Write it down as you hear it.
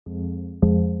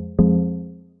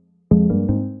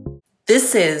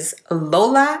This is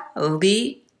Lola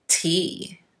Lee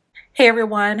T. Hey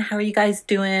everyone, how are you guys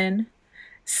doing?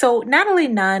 So Natalie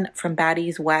Nunn from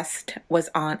Baddies West was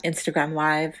on Instagram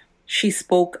Live. She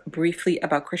spoke briefly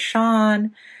about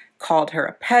Chrisean, called her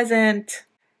a peasant.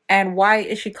 And why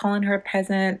is she calling her a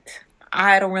peasant?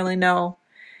 I don't really know.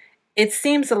 It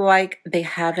seems like they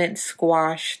haven't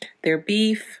squashed their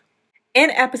beef. In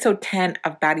episode 10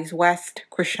 of Baddies West,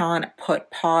 Chrisean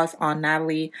put paws on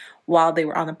Natalie while they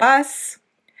were on the bus.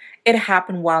 It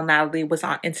happened while Natalie was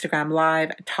on Instagram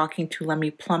Live talking to Lemmy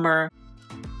Plummer.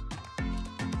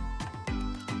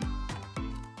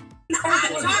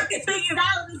 I'm talking to you.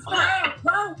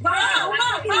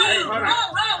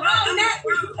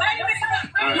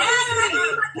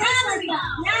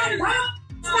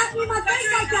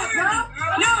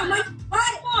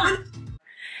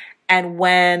 And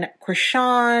when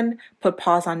Chrisean put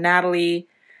paws on Natalie,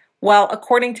 well,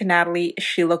 according to Natalie,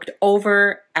 she looked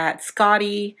over at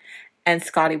Scotty and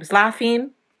Scotty was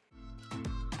laughing.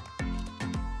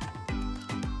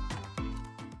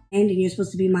 And you're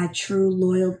supposed to be my true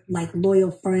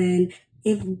loyal friend.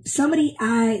 If someone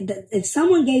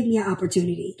gave me an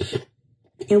opportunity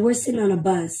and we're sitting on a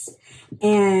bus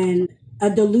and a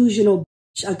delusional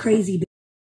bitch, a crazy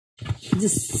bitch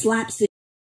just slaps it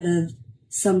out of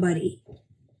somebody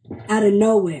out of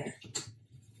nowhere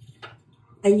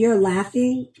and you're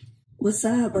laughing, what's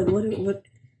up? Like what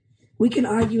we can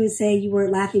argue and say you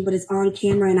weren't laughing, but it's on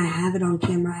camera and I have it on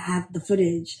camera. I have the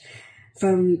footage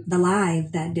from the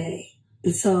live that day.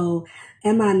 And so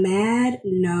am I mad?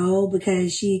 No,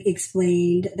 because she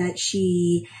explained that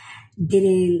she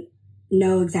didn't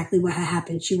know exactly what had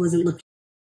happened. She wasn't looking,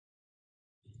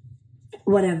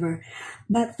 whatever.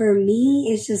 But for me,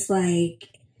 it's just like,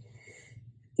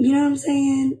 you know what I'm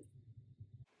saying?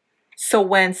 So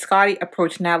when Scotty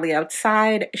approached Natalie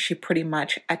outside, she pretty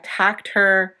much attacked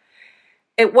her.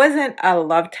 It wasn't a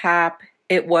love tap,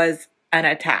 it was an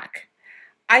attack.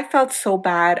 I felt so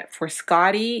bad for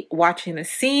Scotty watching the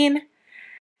scene,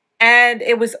 and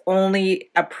it was only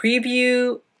a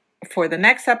preview for the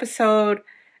next episode,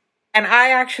 and I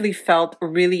actually felt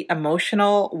really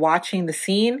emotional watching the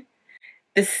scene.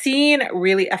 The scene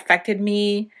really affected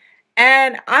me,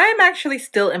 and I'm actually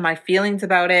still in my feelings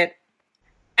about it.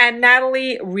 And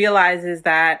Natalie realizes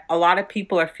that a lot of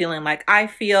people are feeling like I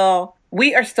feel.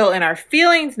 We are still in our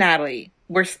feelings, Natalie.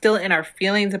 We're still in our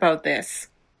feelings about this.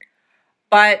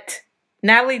 But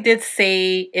Natalie did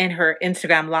say in her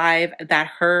Instagram Live that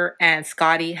her and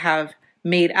Scotty have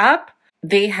made up.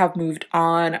 They have moved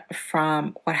on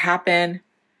from what happened.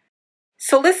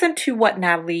 So listen to what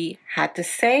Natalie had to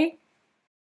say.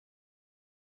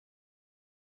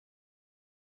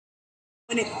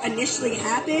 When it initially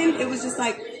happened, it was just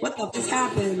like, what the fuck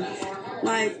happened?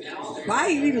 Like, why are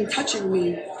you even touching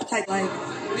me? Like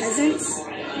peasant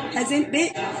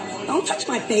bitch, don't touch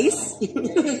my face.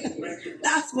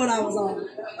 That's what I was on.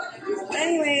 But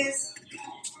anyways,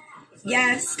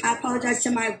 yes, I apologize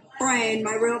to my friend,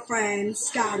 my real friend,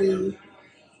 Scotty.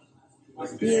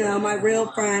 You know, my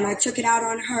real friend. I took it out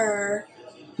on her,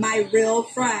 my real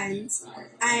friend.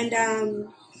 And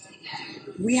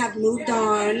we have moved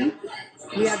on.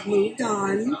 We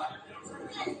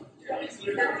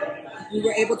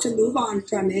were able to move on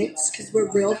from it because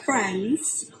we're real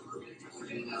friends.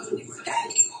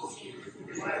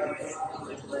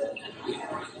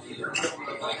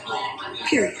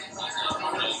 Period.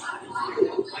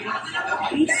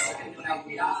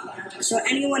 So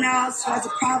anyone else who has a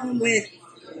problem with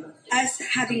us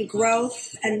having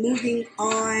growth and moving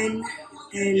on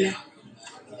and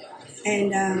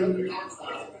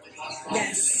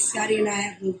yes, Scotty and I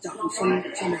have moved on from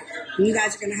it. And you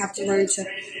guys are going to have to learn to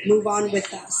move on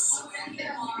with us.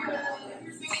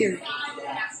 Period.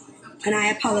 And I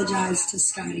apologize to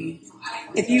Scotty.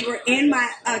 If you were in my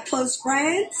close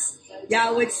friends,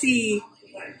 y'all would see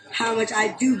how much I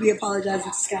do be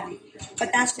apologizing to Scotty.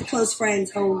 But that's for close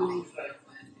friends only.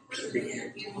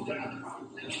 Period.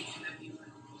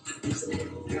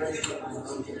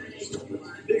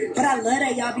 But I love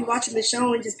that y'all be watching the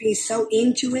show and just being so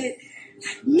into it.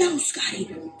 Like, no,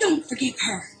 Scotty, don't forgive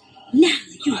her.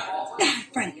 Natalie, you bad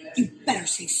friend. You better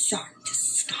say sorry to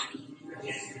Scotty.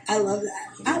 I love that.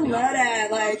 I love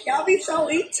that. Like, y'all be so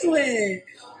into it.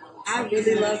 I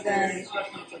really love that.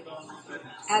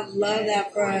 I love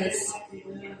that for us.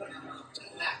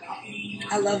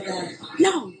 I love that.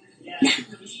 No,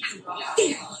 Natalie, how dare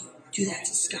you do that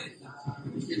to Scotty?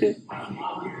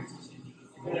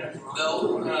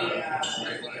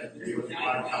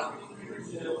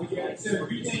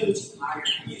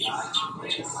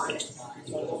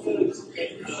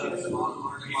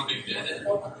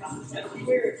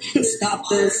 Stop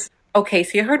this. Okay,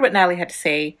 so you heard what Natalie had to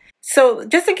say. So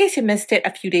just in case you missed it,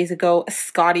 a few days ago,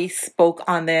 Scotty spoke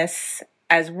on this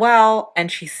as well, and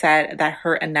she said that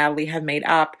her and Natalie have made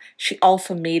up. She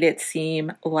also made it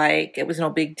seem like it was no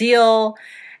big deal,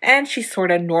 and she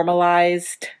sort of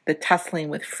normalized the tussling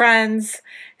with friends,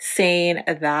 saying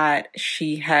that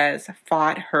she has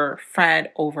fought her friend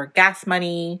over gas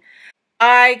money.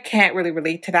 I can't really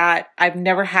relate to that. I've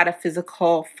never had a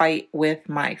physical fight with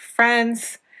my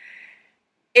friends.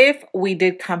 If we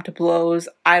did come to blows,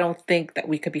 I don't think that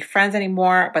we could be friends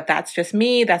anymore, but that's just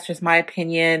me. That's just my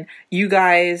opinion. You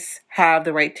guys have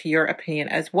the right to your opinion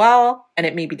as well, and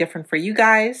it may be different for you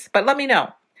guys, but let me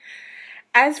know.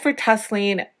 As for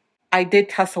tussling, I did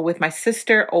tussle with my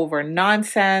sister over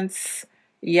nonsense.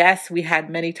 Yes, we had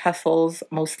many tussles,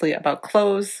 mostly about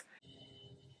clothes.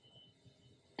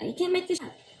 You can't make this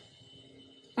up.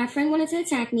 My friend wanted to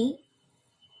attack me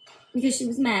because she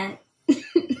was mad.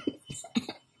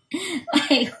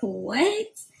 Like, what?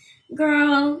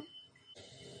 Girl,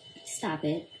 stop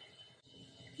it.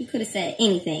 You could have said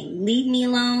anything. Leave me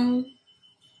alone.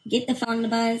 Get the phone on the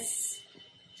bus.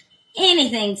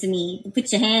 Anything to me.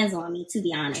 Put your hands on me, to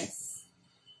be honest.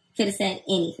 Could have said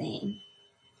anything.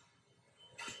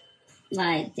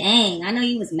 Like, dang, I know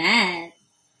you was mad.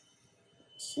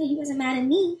 Shit, he wasn't mad at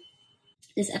me.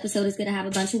 This episode is going to have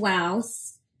a bunch of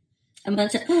wows. A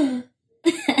bunch of,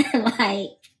 like,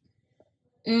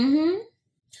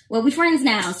 Well, we're friends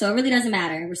now, so it really doesn't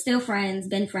matter. We're still friends,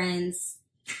 been friends.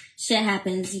 Shit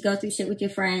happens. You go through shit with your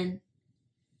friend.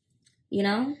 You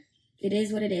know? It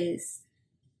is what it is.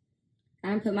 I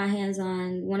done put my hands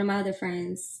on one of my other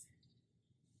friends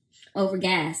over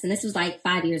gas. And this was like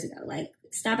 5 years ago. Like,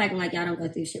 stop acting like y'all don't go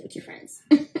through shit with your friends.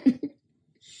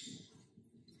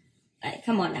 Like,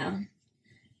 come on now.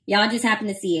 Y'all just happen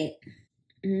to see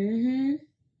it.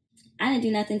 I didn't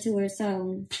do nothing to her,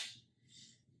 so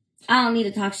I don't need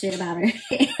to talk shit about her.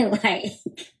 Like,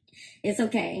 it's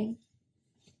okay.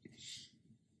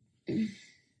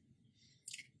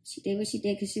 She did what she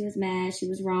did because she was mad. She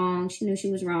was wrong. She knew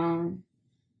she was wrong.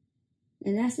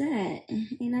 And that's that.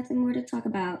 Ain't nothing more to talk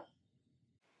about.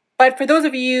 But for those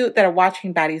of you that are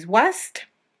watching Baddies West,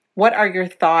 what are your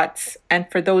thoughts?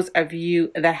 And for those of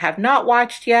you that have not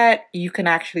watched yet, you can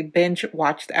actually binge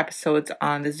watch the episodes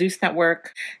on the Zeus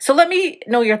Network. So let me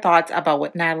know your thoughts about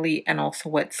what Natalie and also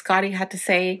what Scotty had to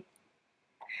say.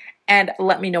 And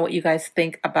let me know what you guys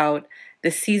think about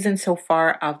the season so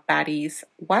far of Baddies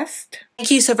West.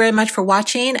 Thank you so very much for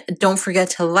watching. Don't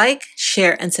forget to like,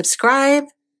 share, and subscribe.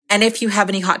 And if you have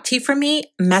any hot tea for me,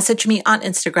 message me on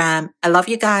Instagram. I love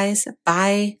you guys.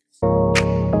 Bye.